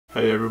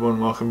Hey everyone,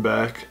 welcome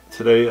back.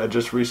 Today I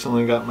just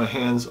recently got my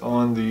hands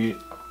on the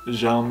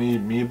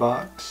Xiaomi Mi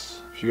Box.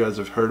 If you guys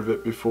have heard of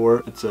it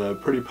before, it's a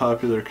pretty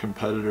popular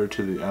competitor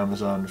to the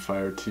Amazon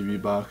Fire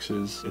TV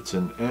boxes. It's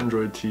an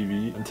Android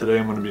TV, and today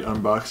I'm going to be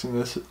unboxing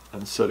this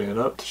and setting it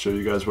up to show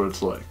you guys what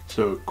it's like.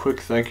 So quick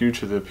thank you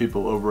to the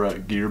people over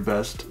at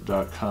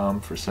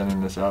gearbest.com for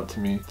sending this out to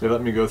me. They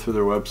let me go through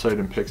their website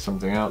and pick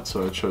something out,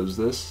 so I chose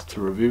this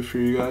to review for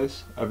you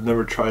guys. I've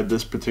never tried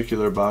this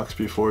particular box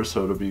before,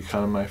 so it'll be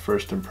kind of my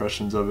first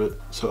impressions of it.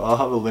 So I'll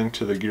have a link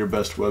to the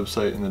GearBest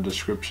website in the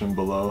description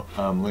below,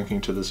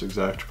 linking to this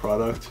exact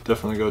product.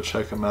 Definitely go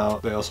check them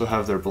out. They also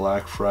have their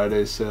Black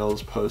Friday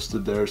sales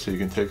posted there, so you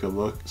can take a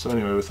look. So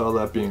anyway, with all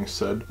that being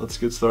said, let's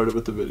get started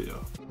with the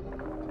video.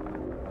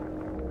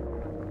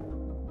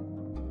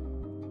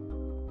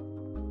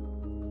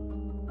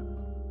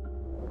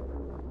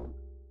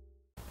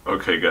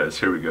 Okay guys,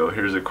 here we go.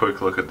 Here's a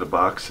quick look at the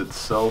box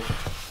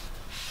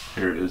itself.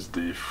 Here is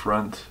the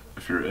front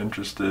if you're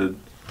interested,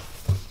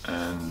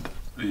 and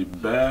the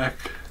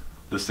back.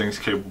 This thing's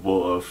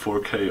capable of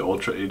 4K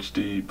Ultra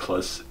HD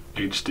plus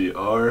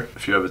HDR.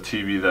 If you have a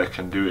TV that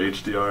can do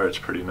HDR, it's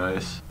pretty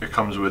nice. It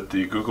comes with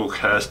the Google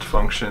Cast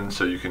function,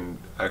 so you can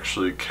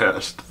actually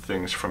cast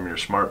things from your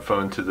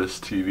smartphone to this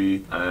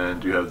TV.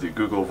 And you have the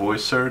Google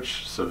Voice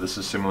Search, so this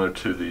is similar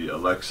to the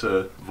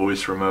Alexa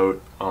voice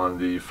remote on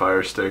the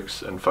Fire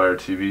Sticks and Fire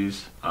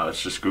TVs.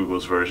 It's just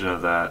Google's version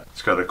of that.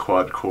 It's got a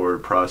quad-core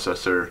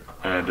processor,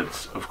 and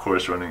it's of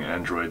course running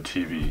Android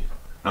TV.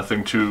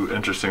 Nothing too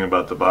interesting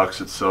about the box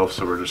itself,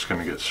 so we're just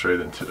going to get straight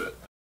into it.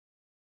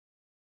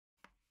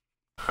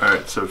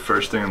 Alright, so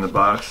first thing in the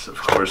box, of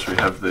course, we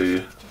have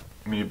the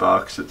Mi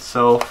box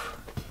itself,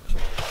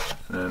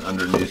 and then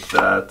underneath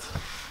that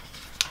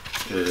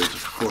is,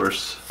 of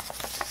course,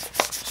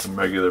 some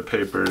regular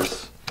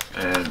papers,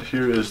 and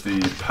here is the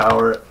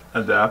power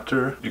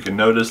adapter. You can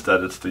notice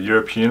that it's the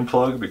European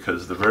plug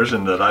because the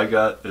version that I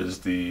got is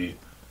the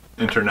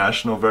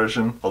international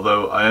version,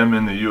 although I am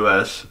in the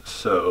US,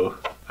 so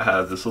I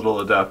have this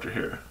little adapter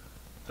here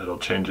that'll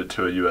change it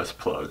to a US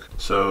plug.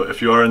 So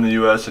if you are in the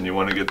US and you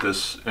want to get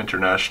this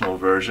international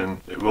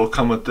version, it will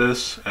come with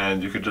this,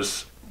 and you could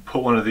just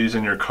put one of these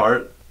in your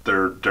cart.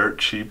 They're dirt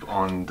cheap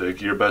on the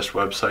GearBest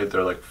website.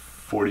 They're like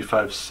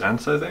 45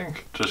 cents, I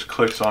think. Just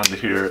clicks onto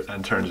here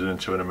and turns it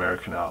into an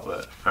American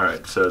outlet.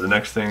 Alright, so the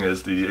next thing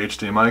is the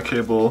HDMI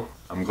cable.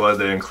 I'm glad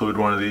they include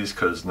one of these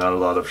because not a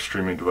lot of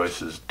streaming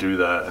devices do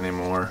that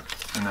anymore.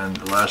 And then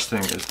the last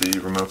thing is the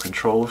remote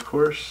control, of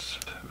course.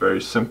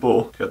 Very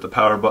simple. You got the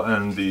power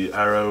button, the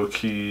arrow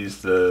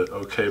keys, the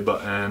OK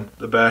button,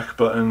 the back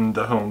button,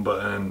 the home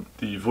button,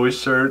 the voice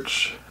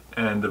search,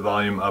 and the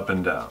volume up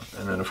and down.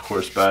 And then of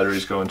course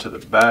batteries go into the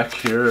back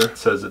here. It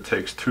says it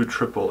takes 2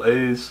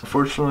 AAAs.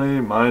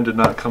 Unfortunately, mine did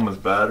not come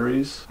with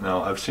batteries.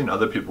 Now I've seen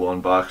other people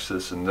unbox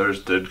this and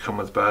theirs did come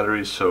with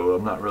batteries, so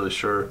I'm not really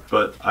sure.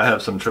 But I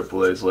have some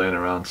AAAs laying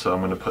around, so I'm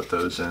going to put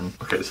those in.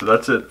 Okay, so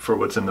that's it for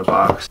what's in the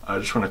box. I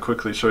just want to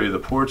quickly show you the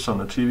ports on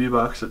the TV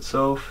box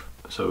itself.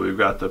 So we've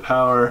got the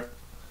power,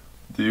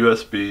 the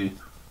USB,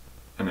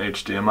 an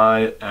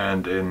HDMI,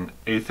 and an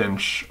 1/8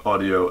 inch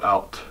audio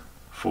out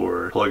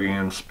for plugging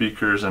in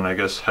speakers and I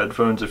guess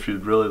headphones if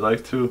you'd really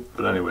like to.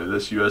 But anyway,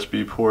 this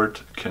USB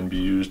port can be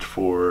used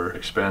for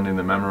expanding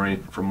the memory.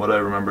 From what I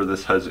remember,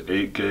 this has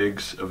 8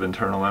 gigs of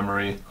internal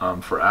memory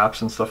for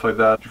apps and stuff like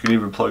that. You can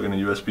even plug in a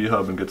USB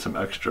hub and get some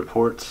extra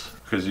ports,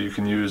 because you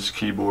can use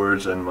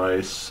keyboards and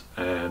mice,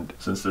 and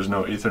since there's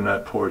no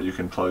Ethernet port, you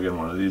can plug in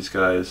one of these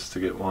guys to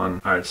get one.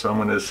 Alright, so I'm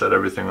going to set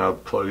everything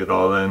up, plug it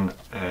all in,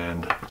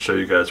 and show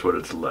you guys what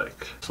it's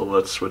like. So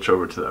let's switch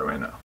over to that right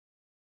now.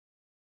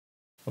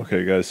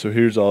 Okay guys, so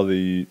here's all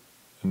the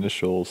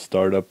initial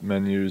startup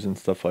menus and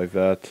stuff like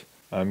that.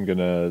 I'm going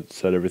to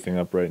set everything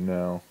up right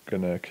now.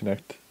 Going to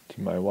connect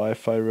to my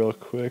Wi-Fi real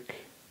quick.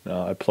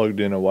 Now I plugged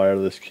in a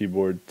wireless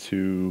keyboard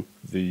to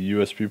the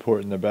USB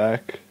port in the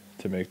back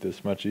to make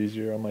this much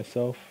easier on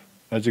myself.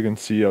 As you can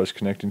see, I was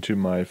connecting to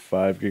my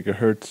 5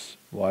 GHz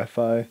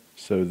Wi-Fi,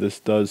 so this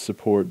does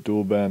support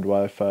dual band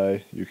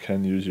Wi-Fi. You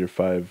can use your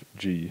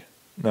 5G.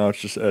 Now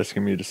it's just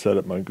asking me to set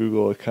up my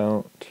Google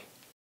account.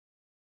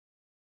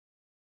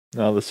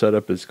 Now the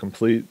setup is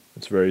complete.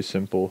 It's very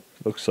simple.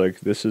 Looks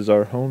like this is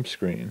our home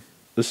screen.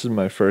 This is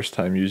my first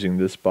time using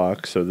this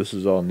box, so this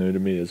is all new to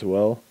me as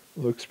well.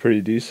 Looks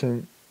pretty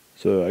decent.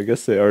 So I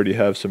guess they already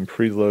have some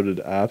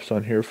preloaded apps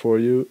on here for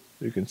you.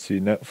 You can see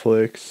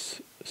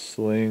Netflix,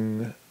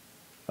 Sling,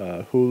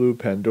 Hulu,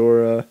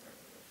 Pandora.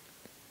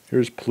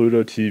 Here's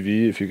Pluto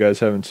TV. If you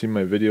guys haven't seen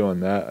my video on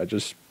that, I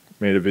just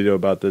made a video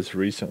about this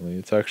recently.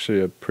 It's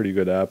actually a pretty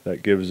good app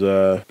that gives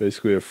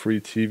basically a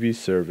free TV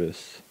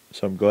service.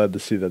 So I'm glad to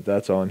see that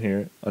that's on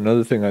here.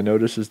 Another thing I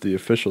noticed is the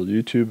official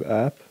YouTube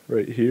app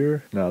right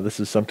here. Now this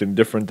is something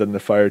different than the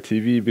Fire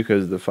TV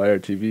because the Fire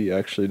TV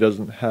actually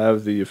doesn't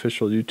have the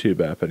official YouTube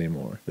app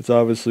anymore. It's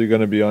obviously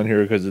going to be on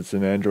here because it's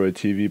an Android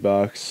TV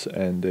box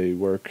and they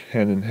work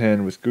hand in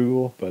hand with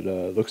Google, but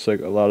it looks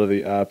like a lot of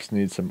the apps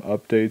need some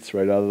updates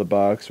right out of the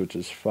box, which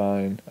is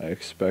fine. I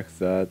expect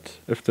that.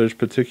 If there's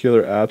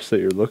particular apps that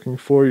you're looking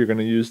for, you're going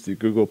to use the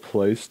Google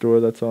Play Store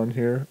that's on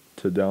here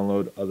to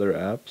download other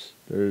apps.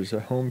 There's a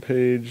home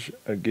page,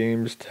 a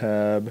games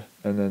tab,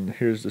 and then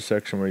here's the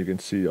section where you can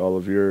see all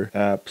of your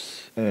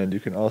apps, and you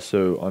can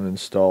also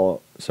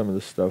uninstall some of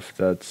the stuff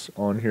that's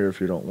on here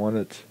if you don't want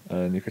it,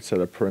 and you can set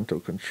up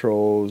parental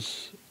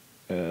controls,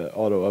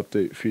 auto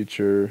update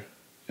feature.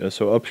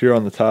 So up here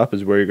on the top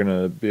is where you're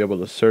going to be able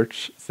to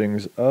search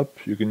things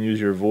up. You can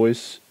use your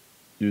voice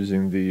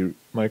using the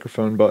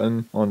microphone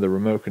button on the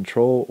remote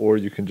control, or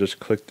you can just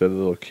click the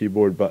little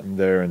keyboard button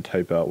there and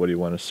type out what you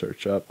want to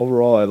search up.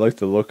 Overall, I like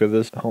the look of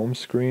this home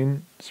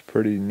screen. It's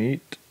pretty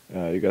neat.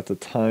 You got the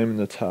time in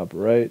the top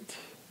right,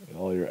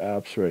 all your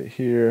apps right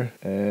here,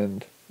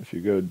 and if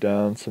you go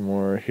down some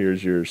more,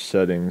 here's your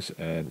settings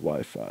and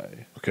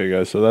Wi-Fi. Okay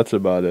guys, so that's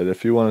about it.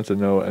 If you wanted to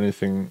know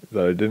anything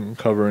that I didn't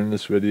cover in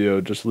this video,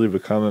 just leave a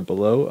comment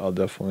below. I'll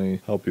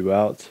definitely help you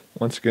out.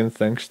 Once again,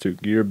 thanks to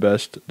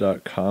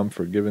gearbest.com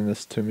for giving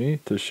this to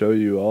me to show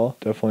you all.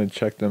 Definitely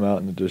check them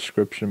out in the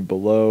description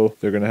below.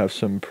 They're going to have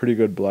some pretty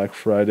good Black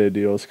Friday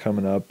deals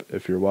coming up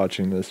if you're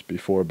watching this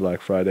before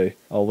Black Friday.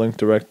 I'll link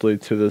directly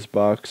to this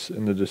box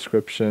in the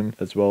description,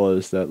 as well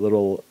as that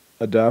little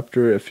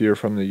adapter. If you're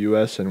from the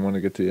US and want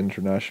to get the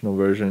international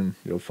version,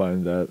 you'll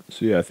find that.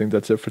 So yeah, I think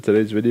that's it for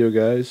today's video,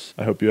 guys.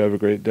 I hope you have a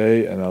great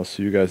day, and I'll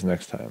see you guys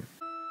next time.